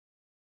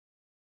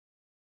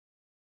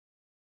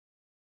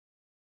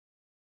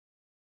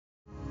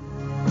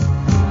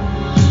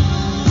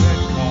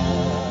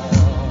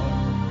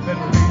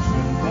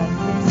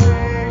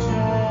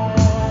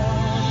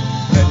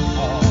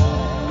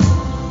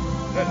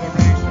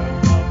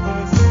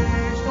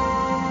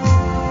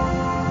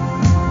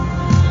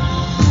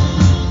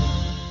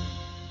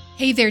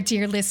Hey there,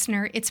 dear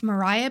listener. It's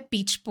Mariah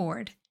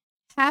Beachboard.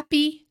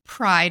 Happy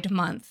Pride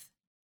Month.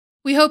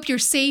 We hope you're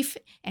safe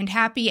and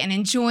happy and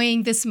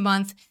enjoying this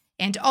month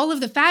and all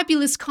of the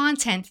fabulous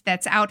content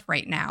that's out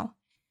right now.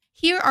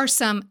 Here are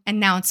some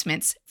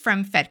announcements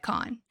from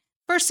FedCon.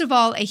 First of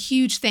all, a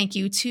huge thank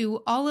you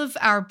to all of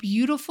our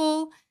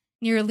beautiful,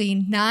 nearly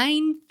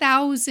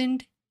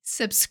 9,000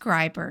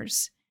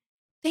 subscribers.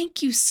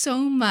 Thank you so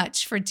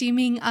much for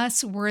deeming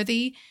us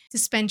worthy to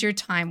spend your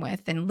time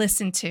with and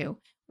listen to.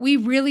 We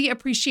really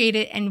appreciate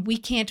it, and we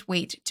can't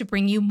wait to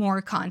bring you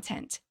more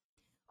content.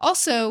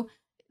 Also,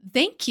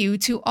 thank you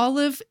to all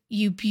of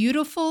you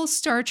beautiful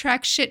Star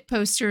Trek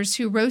shitposters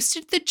who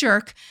roasted the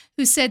jerk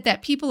who said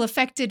that people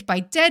affected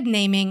by dead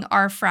naming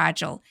are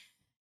fragile.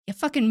 You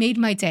fucking made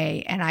my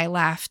day, and I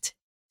laughed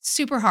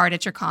super hard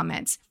at your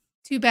comments.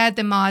 Too bad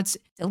the mods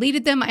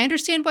deleted them. I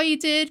understand why you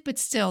did, but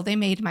still, they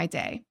made my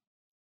day.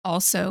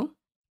 Also,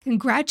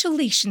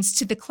 congratulations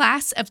to the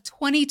class of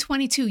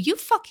 2022. You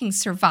fucking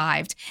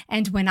survived.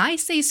 And when I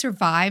say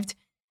survived,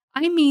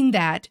 I mean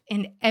that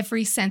in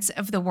every sense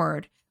of the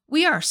word.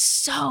 We are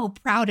so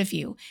proud of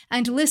you.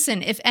 And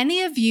listen, if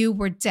any of you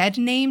were dead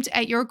named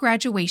at your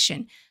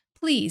graduation,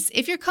 please,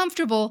 if you're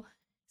comfortable,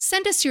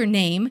 send us your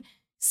name.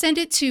 Send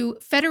it to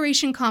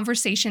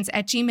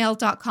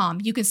federationconversations@gmail.com.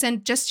 You can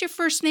send just your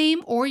first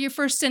name or your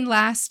first and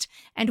last,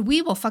 and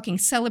we will fucking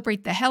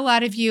celebrate the hell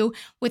out of you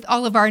with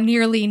all of our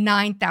nearly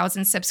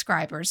 9,000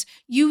 subscribers.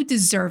 You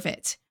deserve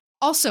it.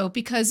 Also,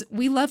 because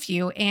we love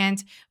you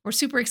and we're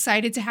super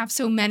excited to have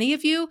so many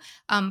of you,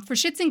 for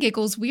shits and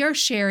giggles, we are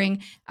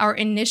sharing our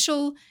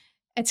initial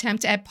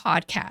attempt at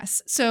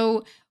podcasts.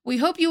 So we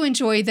hope you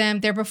enjoy them.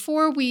 They're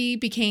before we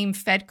became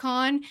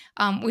FedCon.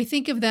 We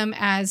think of them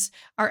as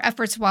our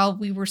efforts while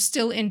we were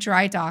still in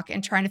dry dock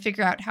and trying to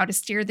figure out how to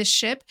steer the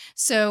ship.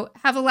 So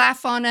have a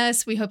laugh on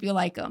us. We hope you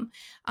like them.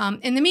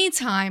 In the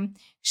meantime,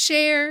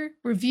 share,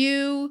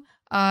 review,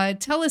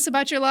 tell us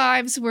about your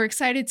lives. We're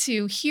excited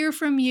to hear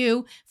from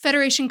you.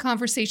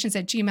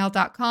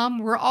 federationconversations@gmail.com.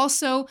 We're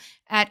also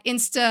at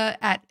Insta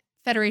at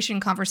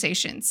Federation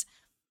Conversations.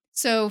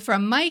 So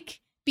from Mike,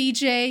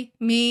 BJ,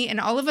 me, and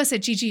all of us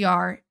at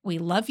GGR, we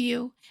love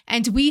you,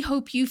 and we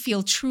hope you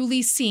feel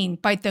truly seen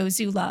by those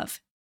you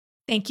love.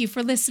 Thank you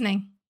for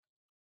listening.